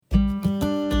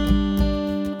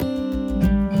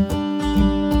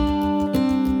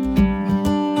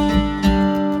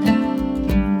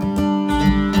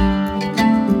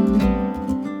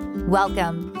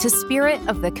Welcome to Spirit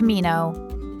of the Camino,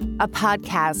 a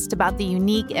podcast about the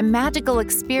unique and magical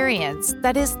experience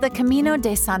that is the Camino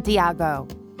de Santiago.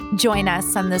 Join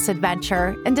us on this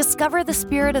adventure and discover the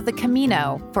spirit of the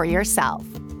Camino for yourself.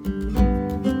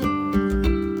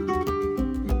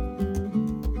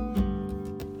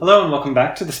 Hello and welcome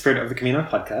back to the Spirit of the Camino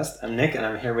podcast. I'm Nick and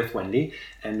I'm here with Wendy,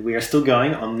 and we are still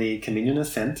going on the Camino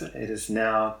Nascent. It is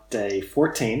now day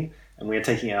 14 and we are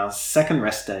taking our second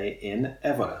rest day in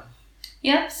Évora.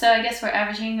 Yep, so I guess we're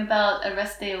averaging about a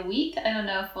rest day a week. I don't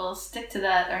know if we'll stick to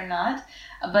that or not.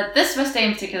 But this rest day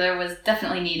in particular was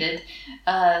definitely needed.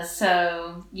 It's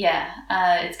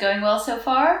going well so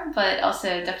far, but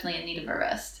also definitely in need of a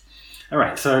rest. All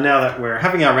right, so now that we're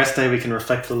having our rest day, we can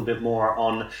reflect a little bit more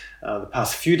on the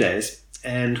past few days.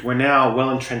 And we're now well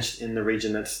entrenched in the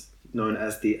region that's known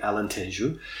as the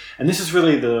Alentejo. And this is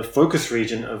really the focus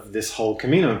region of this whole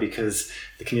Camino, because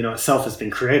the Camino itself has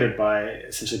been created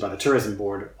essentially by the tourism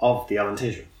board of the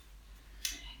Alentejo.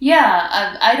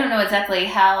 Yeah, I don't know exactly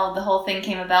how the whole thing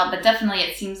came about, but definitely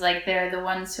it seems like they're the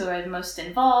ones who are the most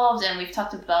involved. And we've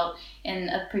talked about in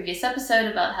a previous episode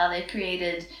about how they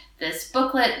created this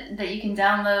booklet that you can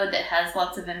download that has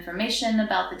lots of information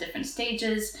about the different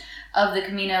stages of the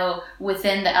Camino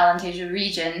within the Alentejo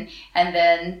region. And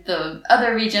then the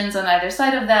other regions on either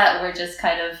side of that were just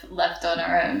kind of left on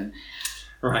our own.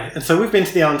 Right, and so we've been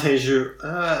to the Alentejo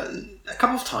a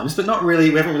couple of times, but not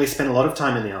really. We haven't really spent a lot of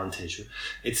time in the Alentejo.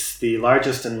 It's the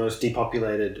largest and most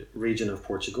depopulated region of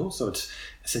Portugal, so it's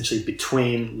essentially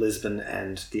between Lisbon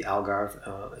and the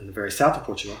Algarve in the very south of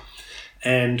Portugal.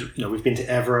 And we've been to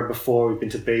Évora before, we've been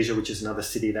to Beja, which is another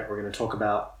city that we're going to talk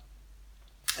about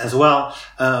as well.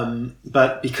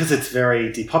 But because it's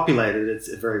very depopulated, it's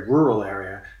a very rural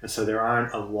area, and so there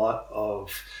aren't a lot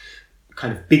of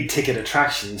kind of big ticket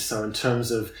attractions. So in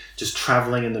terms of just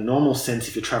traveling in the normal sense,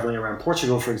 if you're traveling around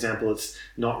Portugal, for example, it's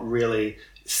not really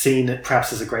seen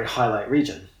perhaps as a great highlight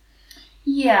region.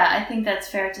 Yeah, I think that's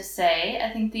fair to say. I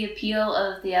think the appeal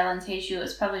of the Alentejo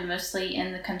is probably mostly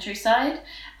in the countryside.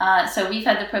 So we've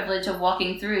had the privilege of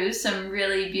walking through some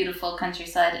really beautiful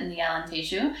countryside in the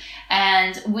Alentejo.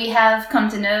 And we have come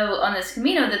to know on this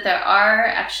Camino that there are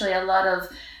actually a lot of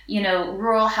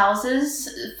rural houses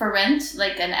for rent,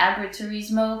 like an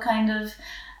agriturismo kind of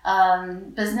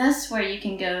business where you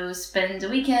can go spend a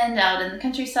weekend out in the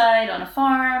countryside on a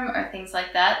farm or things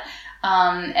like that.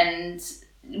 And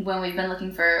when we've been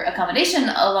looking for accommodation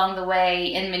along the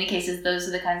way, in many cases, those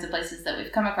are the kinds of places that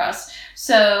we've come across.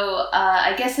 So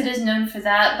I guess it is known for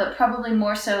that, but probably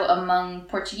more so among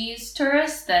Portuguese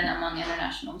tourists than among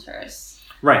international tourists.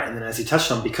 Right, and then as you touched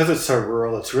on, because it's so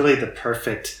rural, it's really the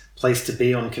perfect place to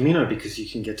be on Camino, because you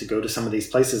can get to go to some of these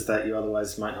places that you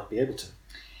otherwise might not be able to.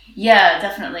 Yeah,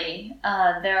 definitely.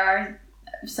 There are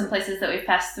some places that we've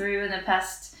passed through in the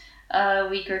past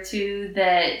week or two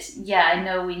that, I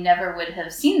know we never would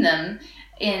have seen them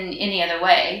in any other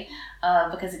way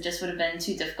because it just would have been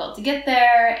too difficult to get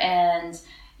there, and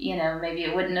maybe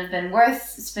it wouldn't have been worth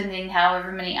spending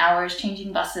however many hours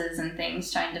changing buses and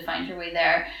things trying to find your way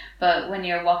there. But when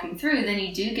you're walking through, then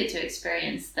you do get to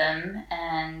experience them,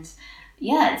 and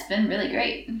it's been really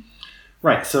great.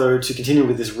 Right, so to continue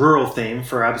with this rural theme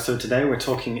for our episode today, we're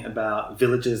talking about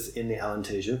villages in the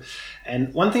Alentejo.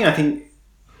 And one thing I think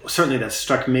certainly that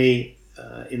struck me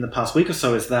in the past week or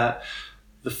so is that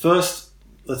the first,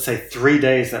 let's say, 3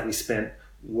 days that we spent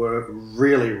were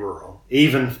really rural,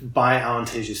 even by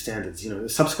Alentejo standards. The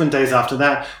subsequent days after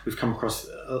that, we've come across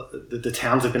the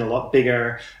towns have been a lot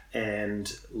bigger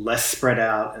and less spread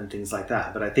out and things like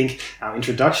that. But I think our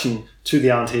introduction to the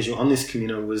Alentejo on this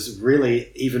Camino was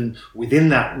really, even within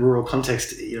that rural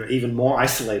context, even more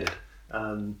isolated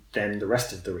than the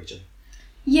rest of the region.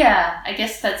 Yeah, I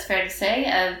guess that's fair to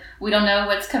say. We don't know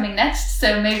what's coming next,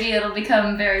 so maybe it'll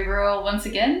become very rural once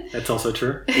again. That's also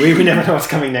true. We never know what's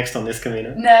coming next on this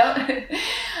Camino. No.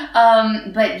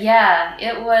 But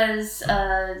it was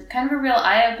kind of a real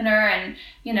eye-opener, and,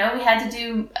 we had to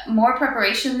do more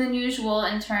preparation than usual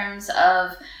in terms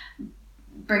of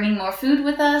bringing more food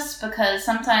with us, because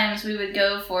sometimes we would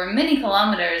go for many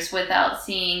kilometers without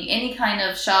seeing any kind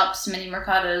of shops, mini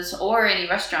mercados, or any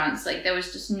restaurants. Like, there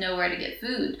was just nowhere to get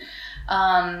food. We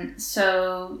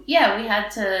had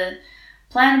to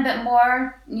plan a bit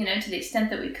more, to the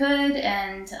extent that we could.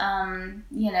 And,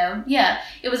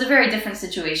 it was a very different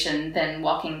situation than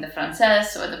walking the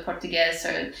Frances or the Portugues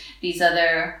or these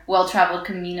other well-traveled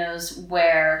caminos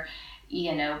where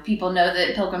people know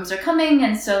that pilgrims are coming,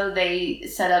 and so they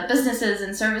set up businesses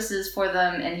and services for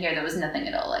them, and here there was nothing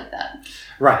at all like that.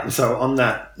 Right, and so on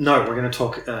that note, we're going to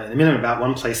talk in a minute about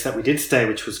one place that we did stay,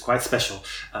 which was quite special.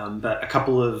 But a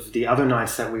couple of the other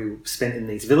nights that we spent in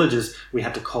these villages, we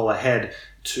had to call ahead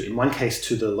to, in one case,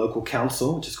 to the local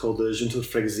council, which is called the Junta de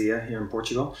Freguesia here in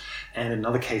Portugal, and in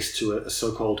another case to a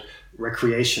so-called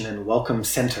recreation and welcome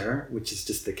center, which is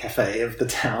just the cafe of the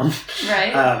town.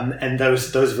 Right. And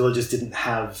those villages didn't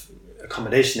have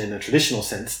accommodation in a traditional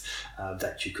sense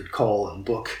that you could call and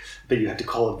book, but you had to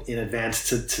call in advance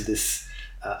to this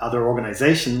other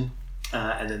organization,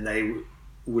 and then they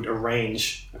would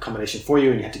arrange accommodation for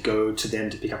you, and you had to go to them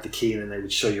to pick up the key, and then they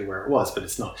would show you where it was. But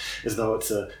it's not as though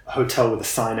it's a hotel with a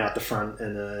sign out the front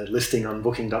and a listing on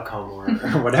booking.com or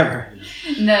whatever.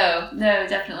 No,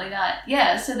 definitely not.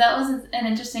 Yeah, so that was an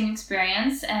interesting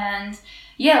experience, and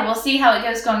yeah, we'll see how it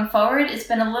goes going forward. It's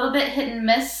been a little bit hit and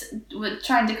miss with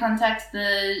trying to contact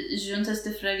the Juntas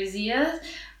de Freguesia,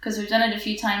 because we've done it a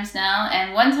few times now,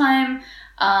 and one time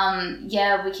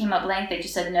we came up blank. They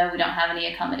just said, no, we don't have any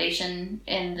accommodation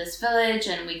in this village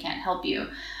and we can't help you.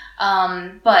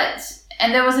 And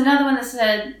there was another one that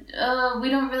said, we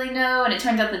don't really know. And it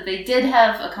turned out that they did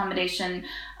have accommodation,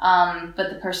 but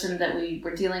the person that we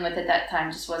were dealing with at that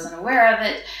time just wasn't aware of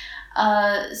it.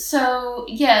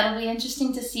 It'll be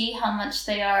interesting to see how much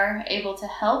they are able to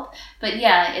help. But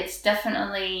yeah, it's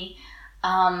definitely...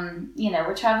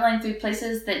 we're traveling through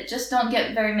places that just don't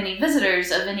get very many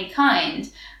visitors of any kind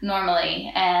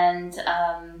normally, and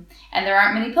there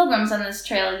aren't many pilgrims on this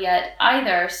trail yet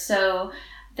either, so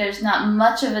there's not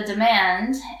much of a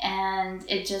demand, and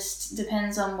it just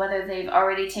depends on whether they've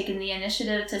already taken the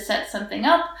initiative to set something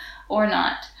up or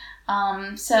not.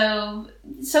 So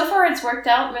far it's worked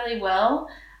out really well.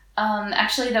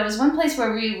 Actually, there was one place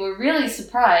where we were really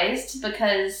surprised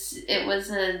because it was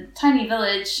a tiny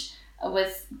village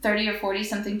with 30 or 40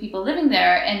 something people living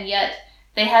there, and yet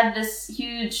they had this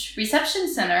huge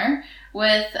reception center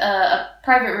with a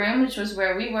private room, which was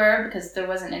where we were because there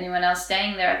wasn't anyone else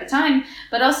staying there at the time,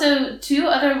 but also 2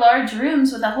 other large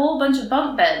rooms with a whole bunch of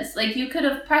bunk beds. Like, you could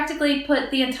have practically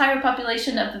put the entire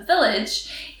population of the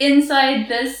village inside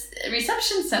this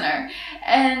reception center,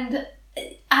 and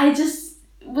I just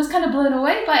was kind of blown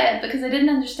away by it because I didn't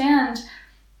understand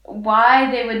why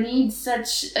they would need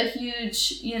such a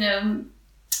huge,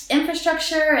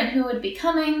 infrastructure and who would be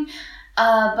coming.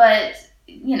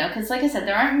 Because like I said,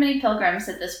 there aren't many pilgrims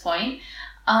at this point.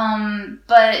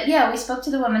 We spoke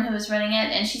to the woman who was running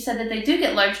it, and she said that they do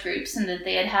get large groups and that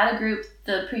they had a group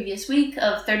the previous week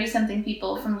of 30-something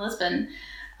people from Lisbon.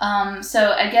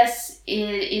 So I guess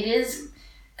it is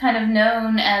kind of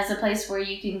known as a place where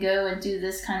you can go and do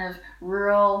this kind of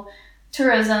rural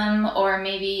tourism, or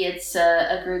maybe it's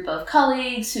a group of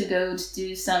colleagues who go to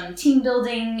do some team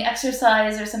building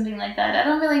exercise or something like that. I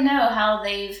don't really know how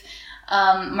they've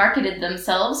marketed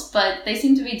themselves, but they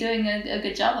seem to be doing a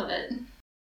good job of it.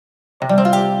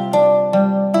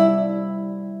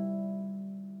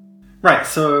 Right,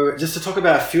 so just to talk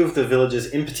about a few of the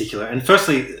villages in particular, and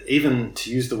firstly, even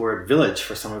to use the word village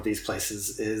for some of these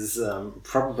places is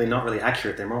probably not really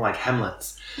accurate. They're more like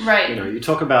hamlets. Right. You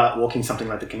talk about walking something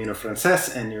like the Camino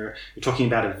Frances, and you're talking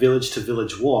about a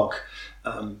village-to-village walk,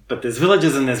 but there's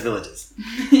villages and there's villages.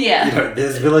 Yeah.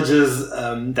 There's villages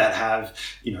that have,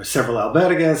 several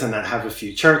albergues and that have a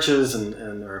few churches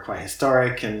and are quite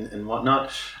historic and whatnot,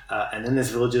 and then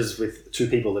there's villages with 2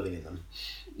 people living in them.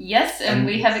 Yes, and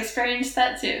we have experienced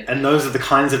that too. And those are the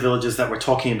kinds of villages that we're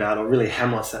talking about, or really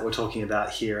hamlets that we're talking about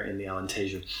here in the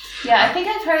Alentejo. Yeah, I think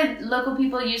I've heard local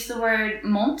people use the word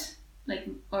monte,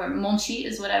 or monte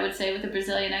is what I would say with a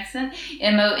Brazilian accent,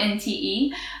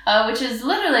 M-O-N-T-E, which is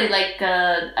literally like,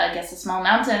 a small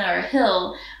mountain or a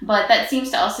hill, but that seems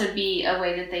to also be a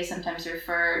way that they sometimes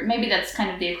refer, maybe that's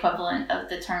kind of the equivalent of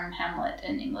the term hamlet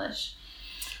in English.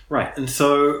 Right, and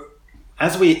so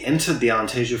as we entered the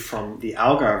Alentejo from the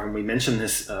Algarve, and we mentioned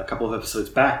this a couple of episodes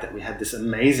back, that we had this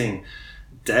amazing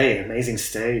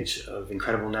stage of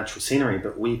incredible natural scenery,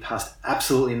 but we passed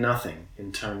absolutely nothing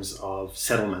in terms of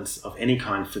settlements of any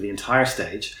kind for the entire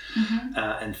stage. Mm-hmm.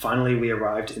 And finally we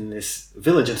arrived in this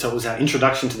village, and so it was our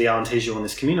introduction to the Alentejo on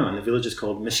this Camino, and the village is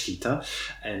called Mesquita,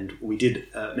 and we did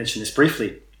mention this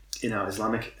briefly in our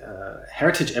Islamic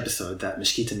heritage episode, that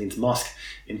Mesquita means mosque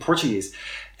in Portuguese.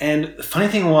 And the funny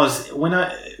thing was,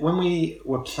 when we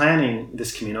were planning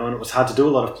this Camino, and it was hard to do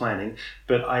a lot of planning,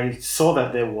 but I saw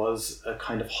that there was a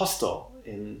kind of hostel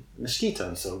in Mesquita,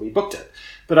 and so we booked it.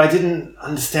 But I didn't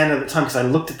understand at the time, because I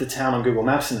looked at the town on Google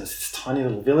Maps, and it's this tiny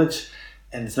little village,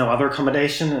 and there's no other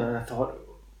accommodation, and I thought,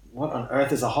 what on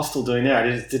earth is a hostel doing there? I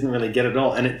just didn't really get it at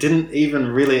all. And it didn't even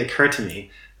really occur to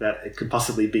me that it could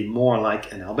possibly be more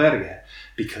like an albergue,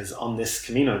 because on this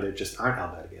Camino there just aren't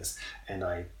albergues. And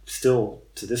I still,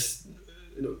 to this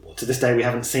day, we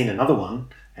haven't seen another one,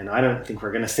 and I don't think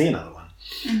we're going to see another one.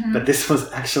 Mm-hmm. But this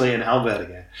was actually an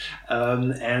albergue.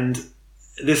 And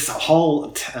this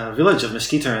whole village of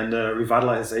Mesquita and the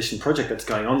revitalization project that's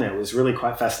going on there was really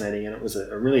quite fascinating, and it was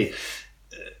a really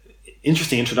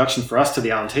interesting introduction for us to the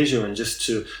Alentejo and just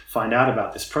to find out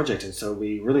about this project. And so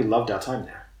we really loved our time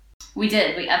there. We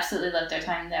did. We absolutely loved our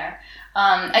time there.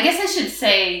 I guess I should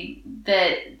say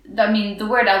that, I mean, the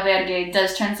word albergue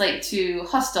does translate to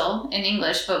hostel in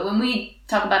English, but when we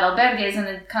talk about albergues in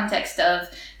the context of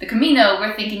the Camino,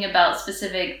 we're thinking about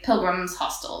specific pilgrims'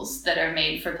 hostels that are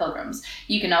made for pilgrims.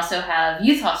 You can also have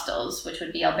youth hostels, which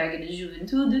would be albergue de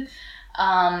juventude,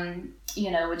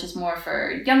 which is more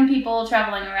for young people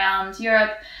traveling around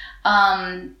Europe.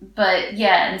 But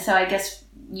yeah, and so I guess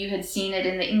you had seen it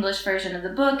in the English version of the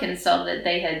book and saw that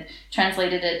they had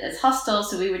translated it as hostel,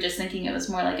 so we were just thinking it was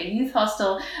more like a youth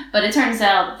hostel. But it turns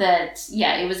out that,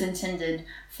 yeah, it was intended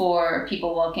for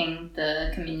people walking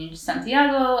the Camino de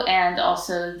Santiago and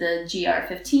also the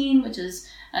GR15, which is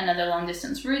another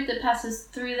long-distance route that passes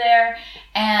through there.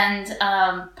 And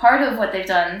part of what they've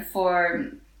done for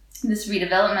this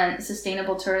redevelopment,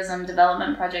 sustainable tourism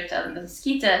development project of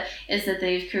Mesquita, is that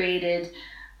they've created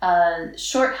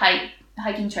short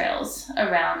hiking trails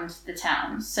around the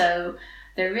town. So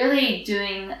they're really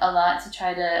doing a lot to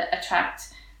try to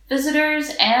attract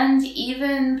visitors and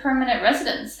even permanent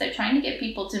residents. They're trying to get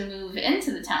people to move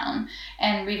into the town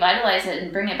and revitalize it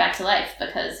and bring it back to life,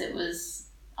 because it was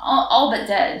all but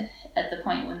dead at the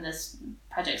point when this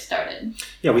project started.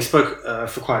 Yeah, we spoke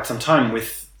for quite some time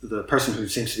with the person who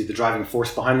seems to be the driving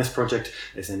force behind this project.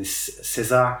 His name is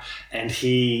Cesar, and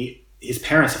his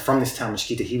parents are from this town,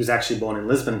 Mesquita. He was actually born in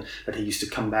Lisbon, but he used to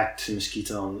come back to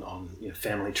Mesquita on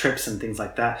family trips and things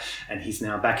like that. And he's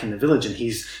now back in the village, and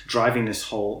he's driving this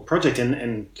whole project.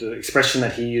 And the expression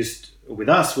that he used with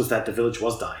us was that the village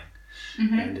was dying.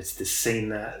 Mm-hmm. And it's this scene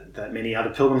that many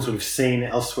other pilgrims would have seen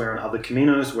elsewhere on other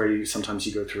Caminos, where sometimes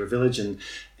you go through a village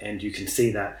and you can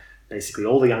see that basically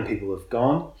all the young people have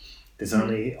gone. There's mm-hmm.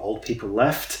 only old people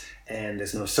left, and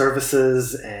there's no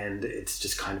services, and it's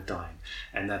just kind of dying.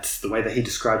 And that's the way that he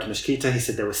described Mesquita. He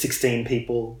said there were 16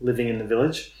 people living in the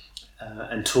village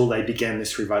until they began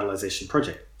this revitalization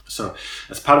project. So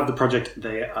as part of the project,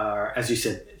 they are, as you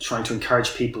said, trying to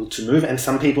encourage people to move, and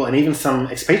some people, and even some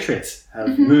expatriates have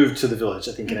mm-hmm. moved to the village.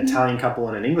 I think an mm-hmm. Italian couple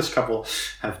and an English couple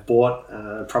have bought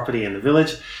property in the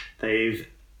village. They've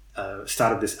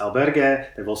started this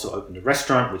albergue. They've also opened a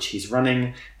restaurant, which he's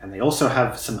running, and they also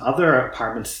have some other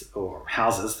apartments or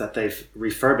houses that they've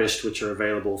refurbished, which are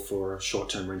available for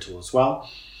short-term rental as well.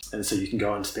 And so you can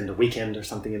go and spend a weekend or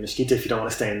something in Mesquita if you don't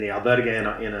want to stay in the albergue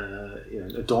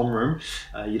in a dorm room.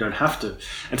 You don't have to.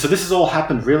 And so this has all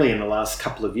happened really in the last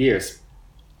couple of years.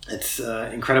 It's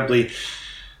incredibly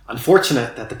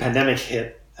unfortunate that the pandemic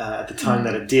hit at the time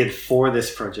that it did for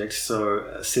this project.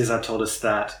 So Cesar told us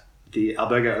that the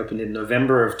albergue opened in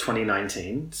November of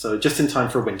 2019, so just in time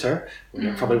for winter, when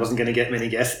it probably wasn't going to get many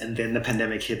guests, and then the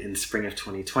pandemic hit in spring of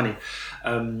 2020.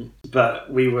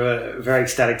 But we were very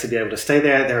ecstatic to be able to stay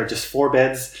there. There are just 4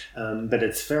 beds, but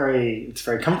it's very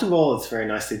comfortable. It's very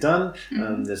nicely done.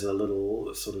 There's a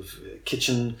little sort of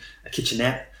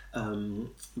kitchenette,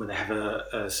 where they have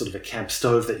a sort of a camp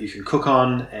stove that you can cook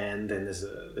on, and then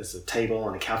there's a table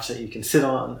and a couch that you can sit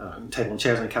on, table and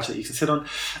chairs and a couch that you can sit on.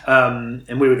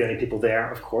 And we were the only people there,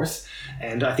 of course.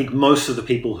 And I think most of the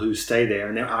people who stay there,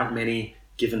 and there aren't many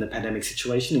given the pandemic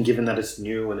situation, and given that it's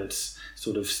new and it's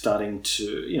sort of starting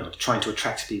to, trying to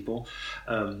attract people,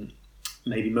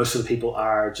 maybe most of the people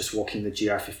are just walking the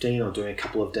GR15 or doing a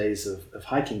couple of days of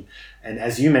hiking. And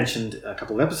as you mentioned a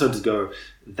couple of episodes ago,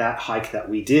 that hike that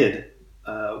we did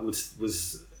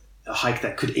was a hike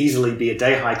that could easily be a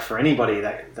day hike for anybody.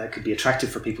 That could be attractive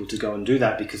for people to go and do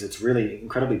that, because it's really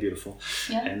incredibly beautiful.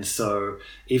 Yeah. And so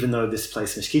even though this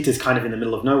place, Mesquita, is kind of in the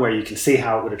middle of nowhere, you can see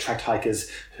how it would attract hikers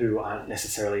who aren't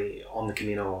necessarily on the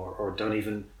Camino or don't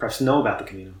even perhaps know about the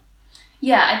Camino.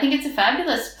 Yeah, I think it's a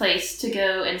fabulous place to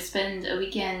go and spend a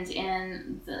weekend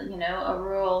in, a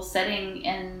rural setting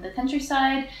in the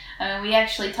countryside. We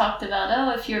actually talked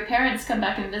about, if your parents come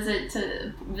back and visit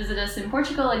us in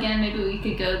Portugal again, maybe we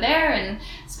could go there and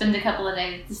spend a couple of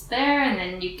days there. And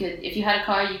then you could, if you had a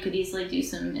car, you could easily do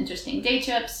some interesting day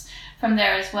trips from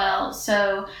there as well.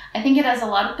 So I think it has a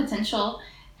lot of potential.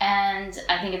 And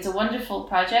I think it's a wonderful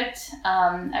project.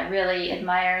 I really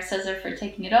admire Cesar for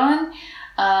taking it on.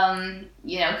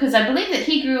 Because I believe that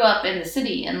he grew up in the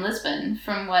city in Lisbon,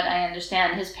 from what I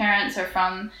understand. His parents are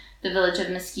from the village of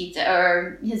Mesquita,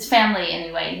 or his family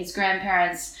anyway. His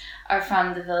grandparents are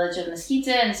from the village of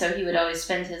Mesquita, and so he would always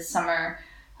spend his summer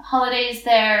holidays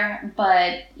there.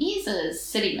 But he's a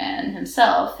city man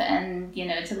himself, and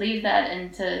to leave that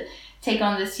and to take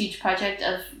on this huge project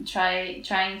of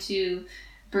trying to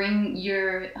bring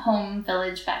your home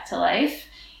village back to life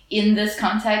in this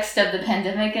context of the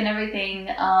pandemic and everything,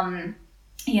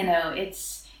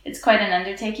 it's quite an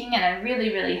undertaking, and I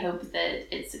really, really hope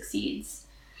that it succeeds.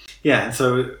 Yeah, and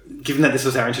so given that this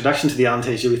was our introduction to the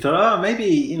Alentejo, we thought,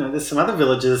 maybe, there's some other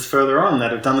villages further on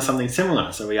that have done something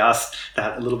similar. So we asked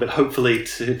that a little bit hopefully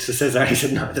to Cesar. He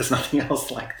said, no, there's nothing else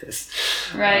like this.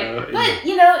 Right. But,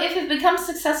 if it becomes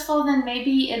successful, then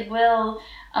maybe it will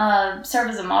serve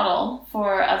as a model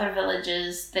for other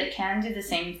villages that can do the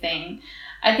same thing.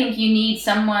 I think you need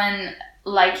someone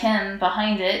like him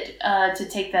behind it to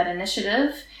take that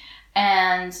initiative.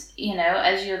 And,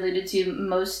 as you alluded to,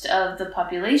 most of the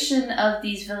population of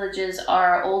these villages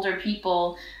are older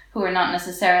people who are not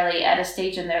necessarily at a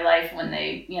stage in their life when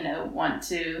they, want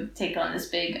to take on this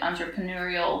big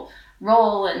entrepreneurial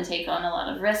role and take on a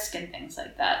lot of risk and things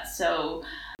like that. So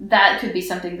that could be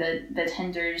something that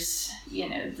hinders,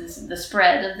 the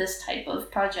spread of this type of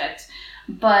project.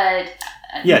 But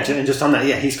yeah, and just on that,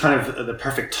 he's kind of the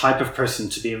perfect type of person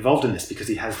to be involved in this because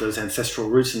he has those ancestral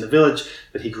roots in the village,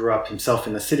 but he grew up himself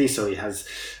in the city, so he has,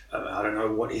 I don't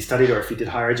know what he studied or if he did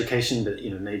higher education, but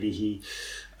maybe he,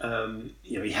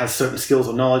 he has certain skills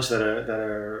or knowledge that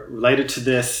are related to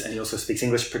this, and he also speaks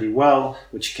English pretty well,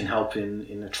 which can help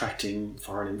in attracting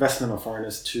foreign investment or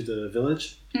foreigners to the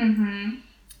village. Mm-hmm.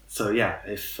 So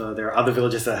if there are other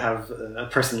villages that have a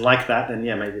person like that, then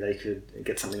maybe they could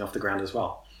get something off the ground as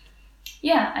well.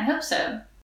 Yeah, I hope so.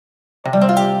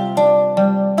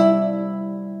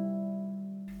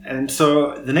 And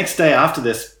so the next day after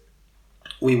this,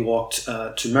 we walked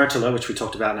to Murtala, which we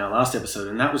talked about in our last episode,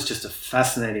 and that was just a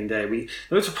fascinating day.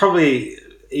 Those were probably,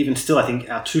 even still, I think,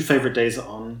 our two favorite days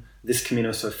on this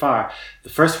Camino so far. The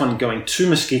first one going to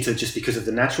Mesquita just because of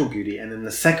the natural beauty, and then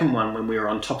the second one when we were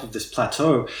on top of this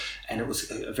plateau, and it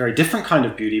was a very different kind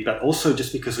of beauty, but also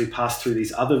just because we passed through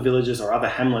these other villages or other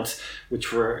hamlets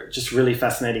which were just really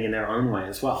fascinating in their own way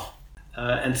as well.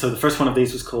 And so the first one of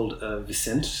these was called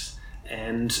Vicentes,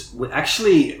 and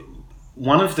actually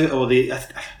it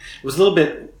was a little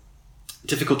bit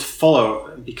difficult to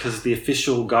follow because the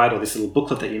official guide, or this little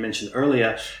booklet that you mentioned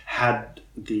earlier, had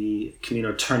the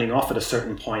Camino turning off at a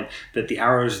certain point, that the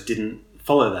arrows didn't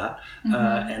follow that.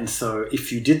 Mm-hmm. And so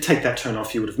if you did take that turn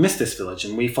off, you would have missed this village.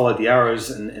 And we followed the arrows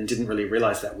and didn't really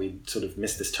realize that we'd sort of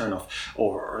missed this turn off,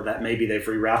 or that maybe they've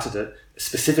rerouted it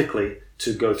specifically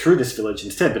to go through this village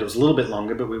instead. But it was a little bit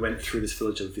longer, but we went through this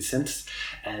village of Vicentes.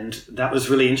 And that was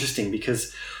really interesting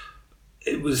because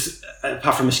it was,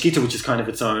 apart from Mesquita, which is kind of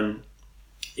its own,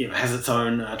 has its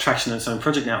own attraction and its own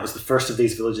project now, it was the first of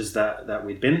these villages that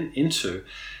we'd been into.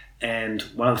 And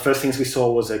one of the first things we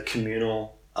saw was a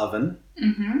communal oven,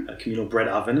 mm-hmm. a communal bread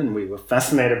oven, and we were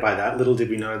fascinated by that. Little did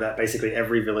we know that basically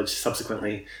every village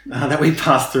subsequently that we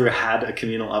passed through had a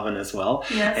communal oven as well.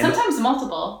 Yeah, and sometimes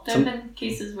multiple. There have been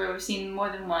cases where we've seen more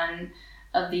than one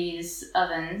of these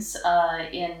ovens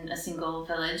in a single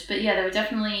village. But yeah, they were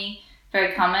definitely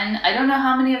very common. I don't know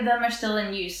how many of them are still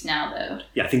in use now, though.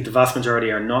 Yeah, I think the vast majority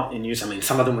are not in use. I mean,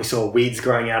 some of them we saw weeds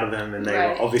growing out of them, and they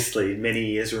were obviously many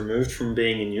years removed from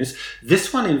being in use.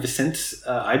 This one in Vicentes,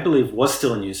 I believe, was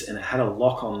still in use, and it had a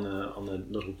lock on the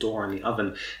little door in the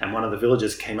oven. And one of the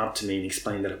villagers came up to me and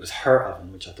explained that it was her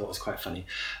oven, which I thought was quite funny,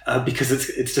 because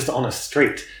it's just on a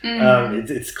street. Mm.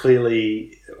 It's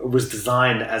clearly was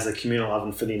designed as a communal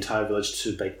oven for the entire village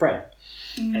to bake bread.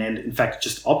 Mm. And in fact,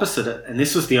 just opposite it, and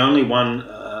this was the only one,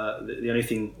 the only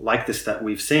thing like this that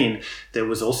we've seen, there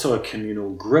was also a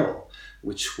communal grill,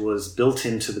 which was built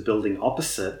into the building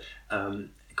opposite, kind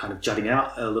of jutting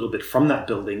out a little bit from that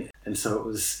building. And so it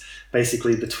was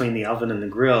basically between the oven and the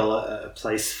grill, a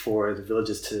place for the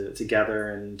villagers to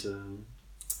gather and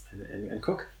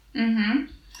cook. Mm-hmm.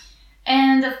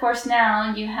 And of course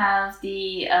now you have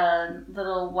the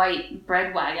little white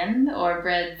bread wagon or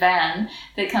bread van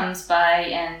that comes by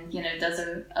and, does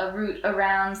a route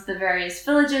around the various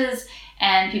villages,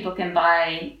 and people can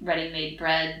buy ready-made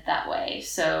bread that way.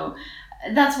 So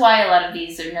that's why a lot of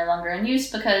these are no longer in use,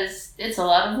 because it's a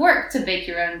lot of work to bake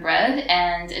your own bread,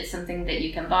 and it's something that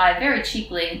you can buy very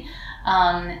cheaply.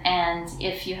 And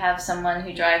if you have someone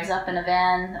who drives up in a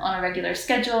van on a regular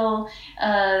schedule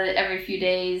every few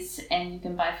days, and you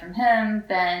can buy from him,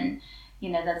 then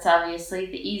that's obviously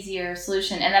the easier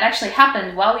solution. And that actually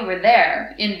happened while we were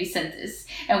there in Vicentes.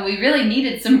 And we really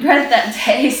needed some bread that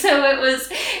day. So it was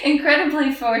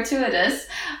incredibly fortuitous.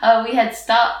 We had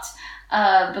stopped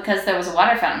because there was a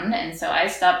water fountain. And so I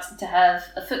stopped to have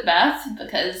a foot bath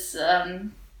because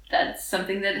that's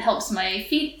something that helps my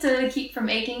feet to keep from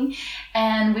aching.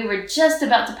 And we were just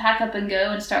about to pack up and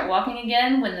go and start walking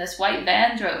again when this white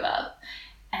van drove up.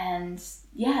 And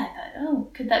I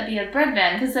thought, could that be a bread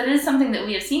van? Because that is something that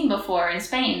we have seen before in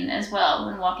Spain as well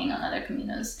when walking on other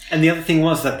caminos. And the other thing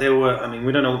was that there were,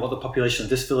 we don't know what the population of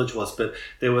this village was, but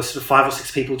there were sort of 5 or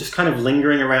 6 people just kind of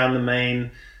lingering around the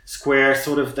main square.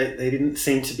 Sort of, they didn't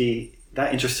seem to be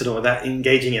that interested or that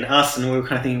engaging in us. And we were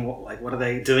kind of thinking, what are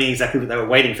they doing exactly? But they were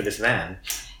waiting for this van.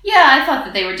 Yeah, I thought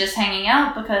that they were just hanging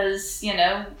out because,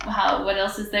 what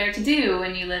else is there to do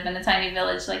when you live in a tiny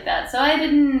village like that? So I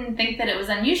didn't think that it was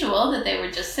unusual that they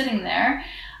were just sitting there.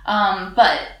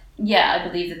 But I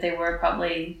believe that they were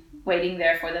probably waiting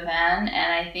there for the van.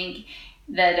 And I think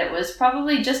that it was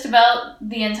probably just about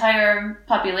the entire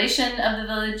population of the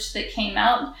village that came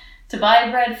out to buy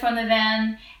bread from the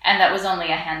van. And that was only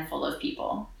a handful of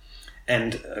people.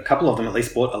 And a couple of them at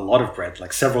least bought a lot of bread,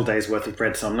 like several days worth of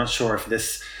bread. So I'm not sure if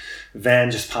this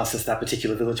van just passes that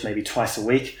particular village maybe twice a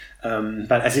week.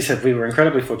 But as you said, we were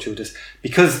incredibly fortuitous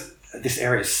because this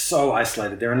area is so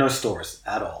isolated. There are no stores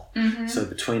at all. Mm-hmm. So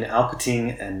between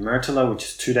Alpetting and Murtala, which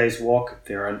is 2 days walk,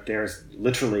 there's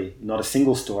literally not a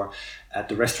single store. At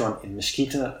the restaurant in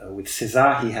Mesquita with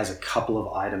Cesar, he has a couple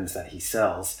of items that he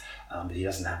sells, but he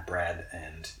doesn't have bread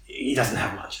and he doesn't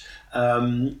have much.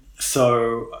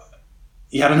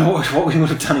 I don't know what we would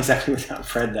have done exactly without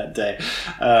bread that day.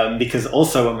 Because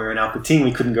also when we were in Alpetting,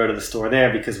 we couldn't go to the store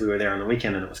there because we were there on the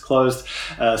weekend and it was closed.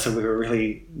 So we were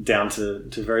really down to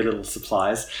very little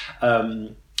supplies.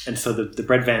 And so the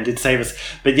bread van did save us.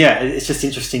 But it's just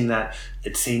interesting that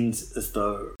it seems as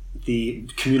though the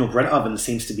communal bread oven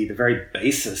seems to be the very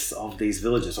basis of these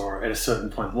villages, or at a certain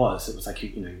point was. It was like,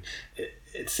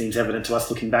 it seems evident to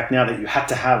us looking back now that you had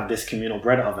to have this communal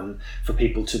bread oven for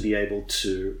people to be able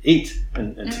to eat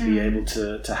and to be able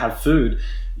to have food,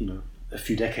 a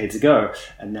few decades ago.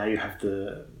 And now you have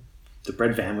the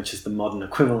bread van, which is the modern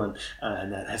equivalent,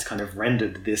 and that has kind of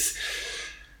rendered this,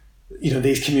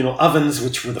 these communal ovens,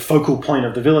 which were the focal point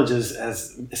of the villages,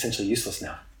 as essentially useless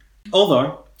now.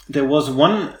 Although there was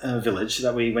one village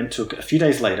that we went to a few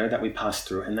days later that we passed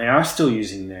through, and they are still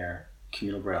using their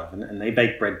communal bread oven, and they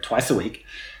bake bread twice a week.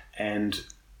 And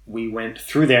we went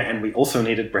through there, and we also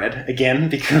needed bread again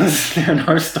because there are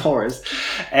no stores.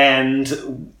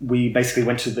 And we basically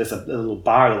went to a little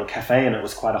bar, a little cafe, and it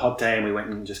was quite a hot day, and we went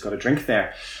and just got a drink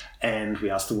there. And we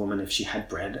asked the woman if she had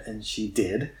bread, and she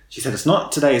did. She said, "It's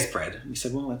not today's bread." And we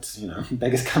said, "Well, that's,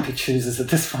 beggars can't be choosers at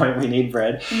this point. We need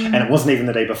bread." Mm-hmm. And it wasn't even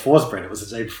the day before's bread. It was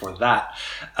the day before that.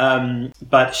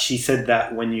 But she said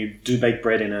that when you do bake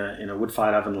bread in a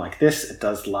wood-fired oven like this, it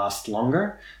does last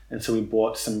longer. And so we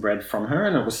bought some bread from her,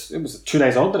 and it was 2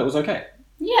 days old, but it was okay.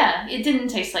 Yeah, it didn't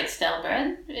taste like stale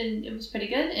bread. It was pretty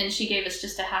good. And she gave us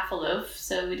just a half a loaf,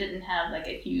 so we didn't have like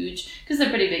a huge, because they're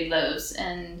pretty big loaves,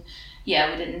 and we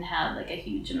didn't have like a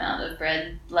huge amount of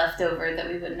bread left over that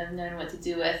we wouldn't have known what to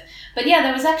do with. But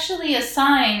there was actually a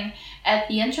sign at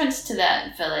the entrance to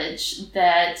that village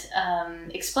that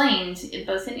explained,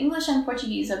 both in English and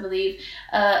Portuguese, I believe,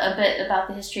 a bit about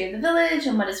the history of the village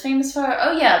and what it's famous for.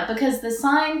 Because the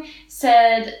sign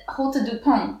said Rota do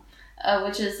Pão,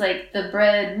 which is like the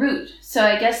bread route. So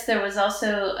I guess there was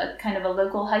also a kind of a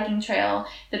local hiking trail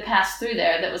that passed through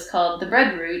there that was called the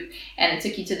bread route, and it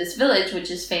took you to this village,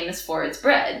 which is famous for its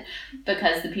bread,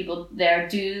 because the people there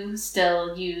do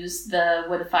still use the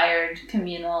wood-fired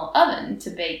communal oven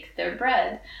to bake their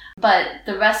bread. But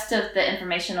the rest of the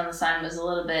information on the sign was a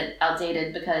little bit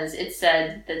outdated because it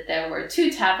said that there were 2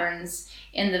 taverns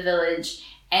in the village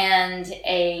and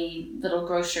a little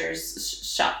grocer's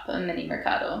shop, a mini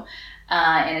mercado.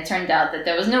 And it turned out that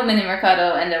there was no mini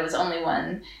mercado and there was only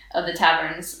one of the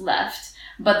taverns left.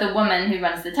 But the woman who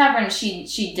runs the tavern,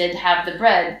 she did have the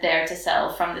bread there to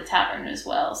sell from the tavern as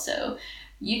well. So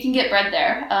you can get bread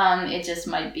there. It just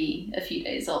might be a few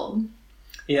days old.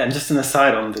 Yeah, and just an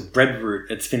aside on the bread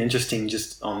route, it's been interesting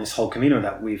just on this whole Camino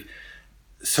that we've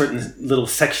certain little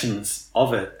sections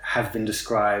of it have been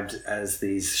described as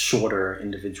these shorter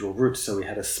individual routes. So we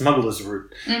had a smuggler's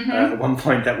route at one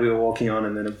point that we were walking on,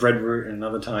 and then a bread route at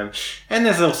another time. And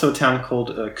there's also a town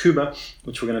called Cuba,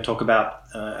 which we're going to talk about,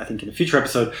 I think, in a future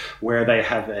episode, where they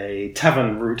have a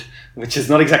tavern route, which is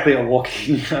not exactly a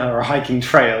walking or a hiking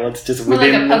trail. It's just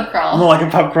within... More like a pub crawl. More like a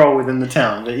pub crawl within the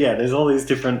town. But yeah, there's all these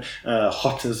different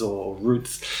hotters or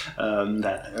routes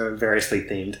that are variously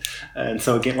themed. And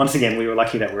so once again, we were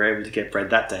lucky that we were able to get bread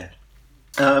that day.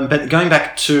 But going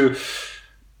back to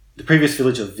the previous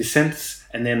village of Vicence,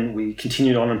 and then we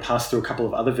continued on and passed through a couple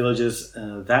of other villages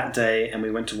that day, and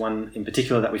we went to one in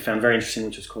particular that we found very interesting,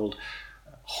 which was called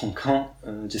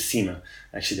Roncan de Cima.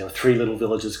 Actually, there were 3 little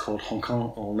villages called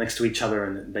Roncan all next to each other,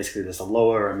 and basically there's a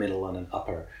lower, a middle, and an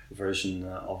upper version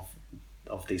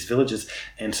of these villages.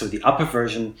 And so the upper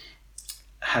version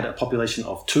had a population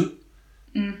of 2,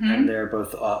 and they're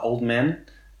both old men.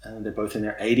 They're both in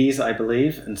their 80s, I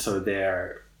believe, and so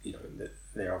they're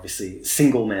obviously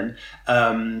single men.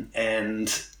 And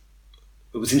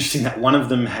it was interesting that one of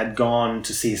them had gone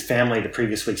to see his family the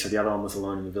previous week, so the other one was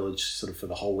alone in the village sort of for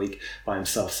the whole week by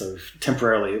himself. So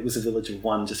temporarily, it was a village of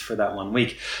 1 just for that 1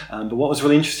 week. But what was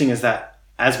really interesting is that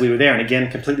as we were there, and again,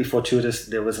 completely fortuitous,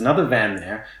 there was another van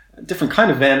there, a different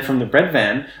kind of van from the bread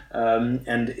van,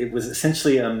 and it was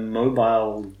essentially a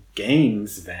mobile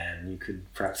games van, you could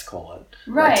perhaps call it.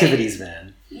 Right. Activities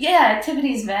van. Yeah,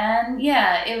 activities van.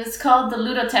 Yeah, it was called the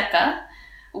Ludoteca,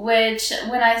 which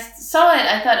when I saw it,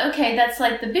 I thought, okay, that's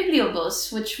like the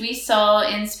Bibliobus, which we saw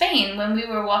in Spain when we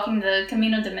were walking the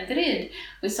Camino de Madrid.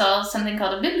 We saw something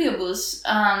called a Bibliobus,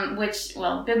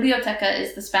 biblioteca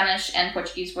is the Spanish and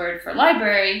Portuguese word for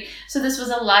library. So this was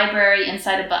a library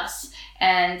inside a bus.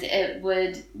 And it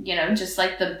would, just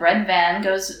like the bread van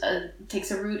takes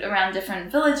a route around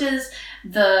different villages,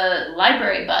 the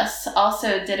library bus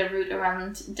also did a route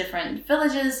around different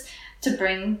villages to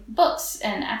bring books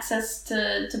and access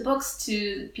to books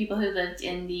to people who lived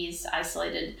in these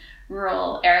isolated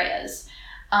rural areas.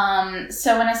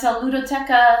 So when I saw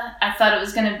Ludoteca, I thought it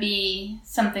was going to be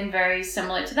something very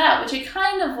similar to that, which it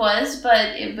kind of was,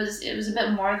 but it was a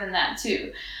bit more than that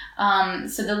too.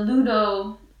 So the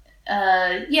Ludo...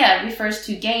 refers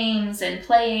to games and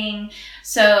playing.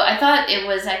 So I thought it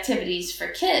was activities for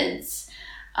kids.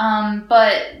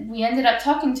 But we ended up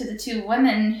talking to the 2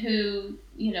 women who,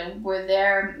 were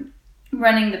there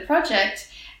running the project.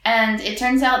 And it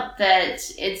turns out that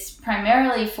it's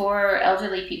primarily for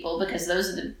elderly people because those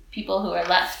are the people who are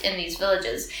left in these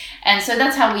villages. And so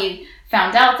that's how we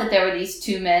found out that there were these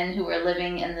 2 men who were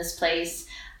living in this place.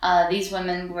 These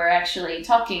women were actually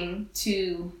talking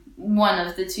to one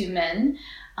of the 2 men,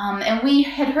 and we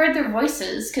had heard their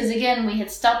voices because again we had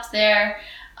stopped there.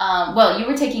 You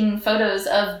were taking photos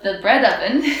of the bread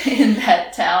oven in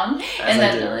that town, in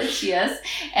that village, yes,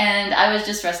 and I was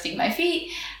just resting my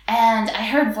feet, and I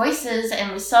heard voices,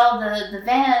 and we saw the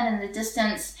van in the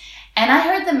distance, and I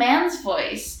heard the man's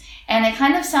voice, and it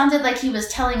kind of sounded like he was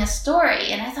telling a story,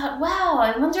 and I thought, wow,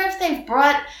 I wonder if they've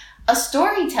brought a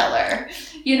storyteller,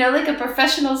 like a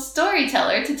professional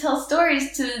storyteller to tell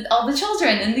stories to all the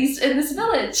children in this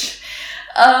village.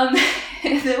 And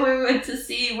then we went to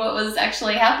see what was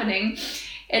actually happening.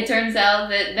 It turns out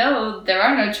that no, there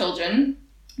are no children.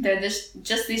 They're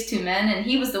just these 2 men, and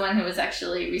he was the one who was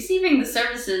actually receiving the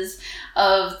services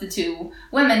of the 2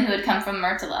 women who had come from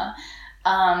Murtala.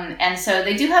 And so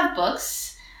they do have books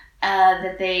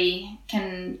that they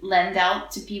can lend out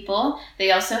to people.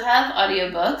 They also have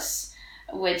audiobooks,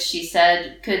 which she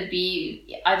said could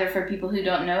be either for people who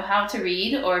don't know how to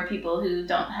read or people who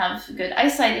don't have good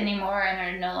eyesight anymore and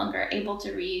are no longer able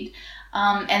to read.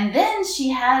 And then she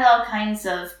had all kinds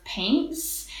of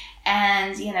paints,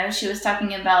 and she was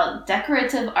talking about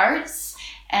decorative arts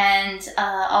and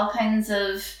all kinds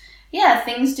of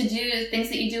things to do, things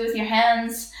that you do with your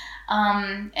hands.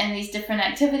 And these different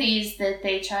activities that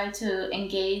they try to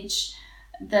engage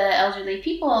the elderly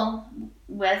people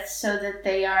with so that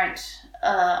they aren't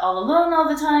all alone all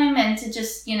the time, and to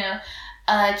just,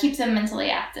 keep them mentally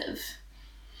active.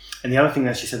 And the other thing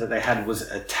that she said that they had was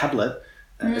a tablet,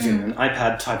 as in an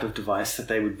iPad type of device that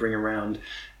they would bring around,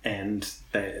 and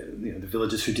they, the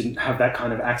villagers who didn't have that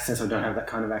kind of access or don't have that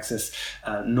kind of access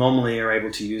normally are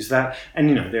able to use that. And,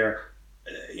 they're...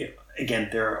 Again,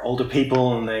 they're older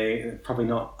people and they're probably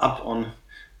not up on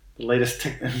the latest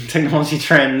technology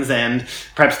trends, and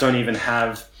perhaps don't even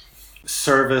have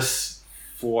service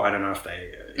for, I don't know if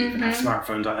they even have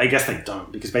smartphones. I guess they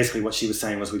don't, because basically what she was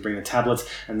saying was we bring the tablets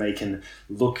and they can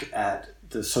look at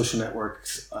the social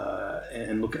networks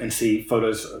and look and see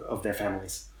photos of their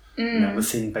families. And that was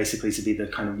seen basically to be the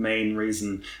kind of main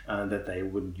reason that they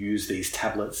would use these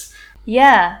tablets.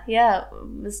 Yeah. It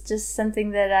was just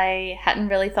something that I hadn't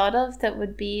really thought of that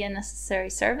would be a necessary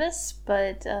service,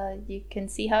 but you can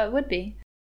see how it would be.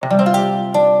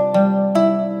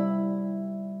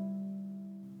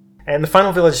 And the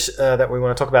final village that we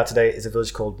want to talk about today is a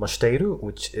village called Mosteiro,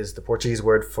 which is the Portuguese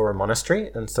word for a monastery.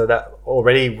 And so that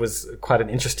already was quite an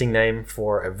interesting name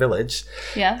for a village.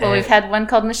 Yeah, well, we've had one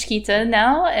called Mesquita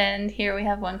now, and here we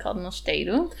have one called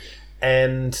Mosteiro.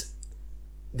 And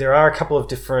there are a couple of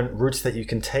different routes that you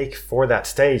can take for that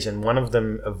stage, and one of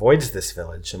them avoids this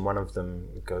village and one of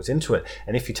them goes into it.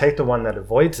 And if you take the one that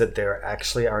avoids it, there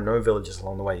actually are no villages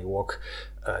along the way. You walk,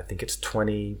 I think it's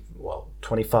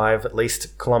 25 at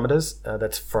least kilometers.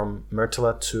 That's from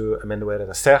Murtila to Amendoeira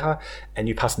da Serra, and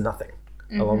you pass nothing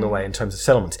along the way in terms of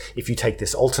settlements. If you take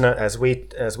this alternate, as we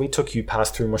took, you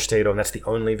pass through Mosteiro, and that's the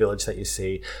only village that you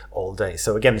see all day.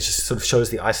 So again, it just sort of shows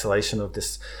the isolation of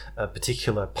this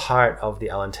particular part of the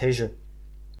Alentejo.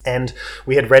 And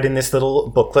we had read in this little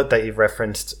booklet that you've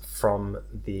referenced from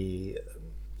the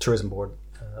tourism board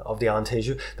of the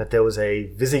Alentejo that there was a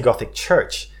Visigothic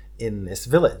church in this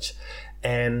village.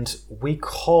 And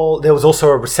there was also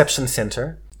a reception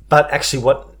center, but actually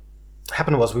what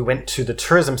happened was we went to the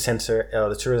tourism center,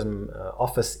 the tourism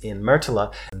office in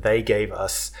Murtila, and they gave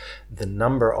us the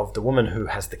number of the woman who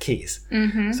has the keys.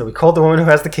 So we called the woman who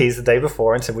has the keys the day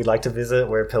before and said, we'd like to visit,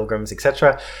 we're pilgrims,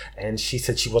 etc. And she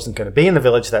said she wasn't going to be in the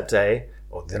village that day,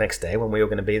 or the next day when we were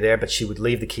going to be there, but she would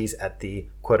leave the keys at the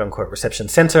quote-unquote reception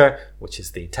center, which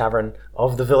is the tavern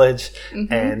of the village.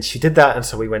 And she did that, and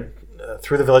so we went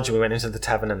through the village and we went into the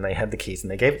tavern and they had the keys and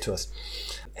they gave it to us.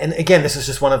 And again, this is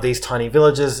just one of these tiny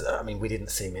villages. I mean, we didn't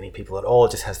see many people at all.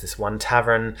 It just has this one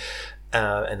tavern,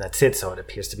 and that's it. So it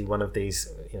appears to be one of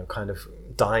these, kind of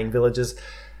dying villages.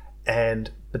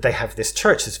 But they have this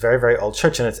church, this very, very old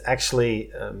church, and it's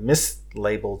actually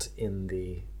mislabeled in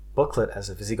the booklet as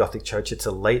a Visigothic church. It's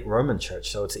a late Roman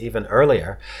church, so it's even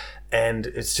earlier. And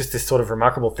it's just this sort of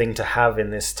remarkable thing to have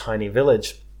in this tiny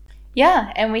village.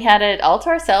 Yeah, and we had it all to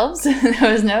ourselves.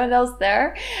 There was no one else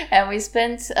there. And we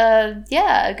spent,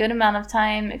 a good amount of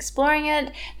time exploring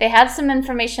it. They had some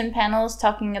information panels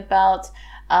talking about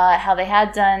how they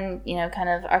had done, kind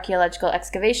of archaeological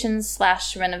excavations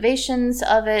 / renovations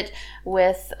of it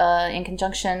with, in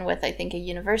conjunction with, I think, a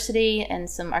university and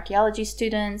some archaeology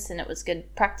students, and it was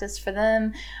good practice for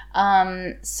them.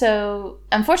 So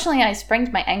unfortunately, I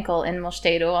sprained my ankle in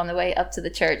Mosteiro on the way up to the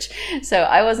church, so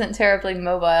I wasn't terribly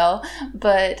mobile,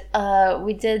 but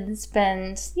we did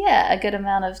spend, a good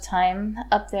amount of time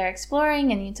up there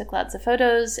exploring, and you took lots of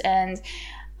photos, and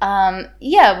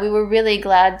we were really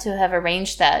glad to have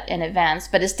arranged that in advance,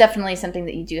 but it's definitely something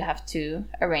that you do have to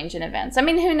arrange in advance. I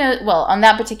mean, who knows? Well, on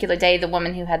that particular day, the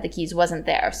woman who had the keys wasn't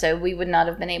there, so we would not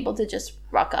have been able to just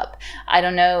rock up. I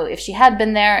don't know if she had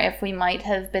been there, if we might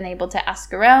have been able to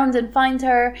ask around and find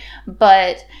her,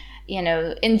 but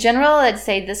in general, I'd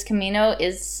say this Camino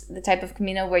is the type of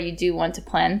Camino where you do want to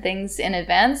plan things in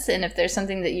advance. And if there's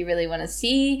something that you really want to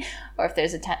see, or if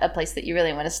there's a place that you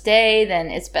really want to stay,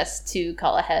 then it's best to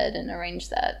call ahead and arrange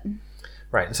that.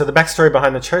 Right. And so the backstory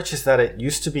behind the church is that it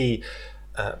used to be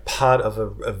part of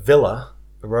a villa,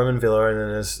 a Roman villa, and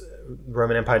then as the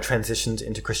Roman Empire transitioned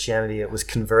into Christianity, it was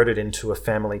converted into a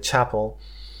family chapel.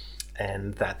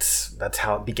 And that's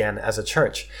how it began as a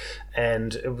church.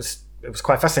 And it was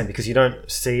quite fascinating because you don't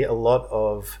see a lot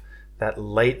of that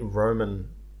late Roman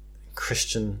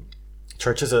Christian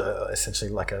churches, essentially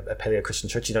like a Paleo-Christian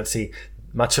church. You don't see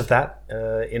much of that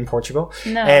in Portugal.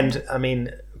 No. And I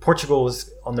mean, Portugal was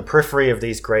on the periphery of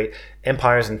these great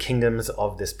empires and kingdoms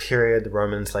of this period, the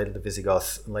Romans, later the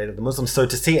Visigoths, later the Muslims. So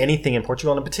to see anything in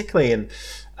Portugal, and particularly in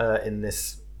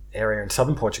this area in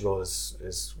southern Portugal,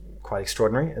 is quite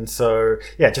extraordinary. And so,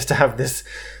 just to have this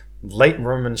late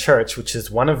Roman church, which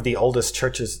is one of the oldest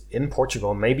churches in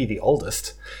Portugal, maybe the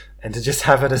oldest, and to just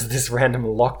have it as this random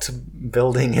locked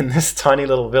building in this tiny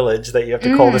little village that you have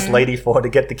to call this lady for to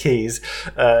get the keys,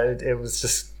 it was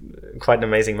just quite an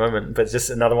amazing moment, but just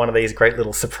another one of these great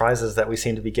little surprises that we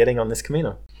seem to be getting on this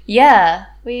Camino. Yeah,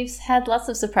 we've had lots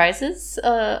of surprises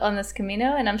on this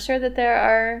Camino, and I'm sure that there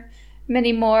are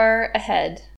many more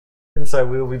ahead. And so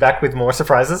we'll be back with more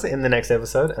surprises in the next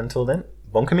episode. Until then,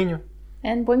 bon camino.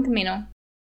 And buen camino.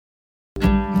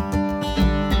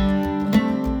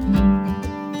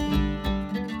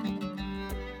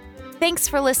 Thanks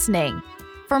for listening.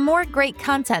 For more great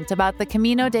content about the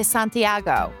Camino de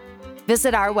Santiago,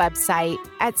 visit our website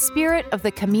at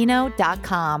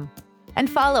spiritofthecamino.com and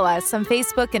follow us on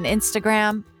Facebook and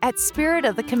Instagram at Spirit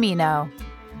of the Camino.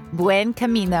 Buen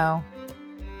Camino.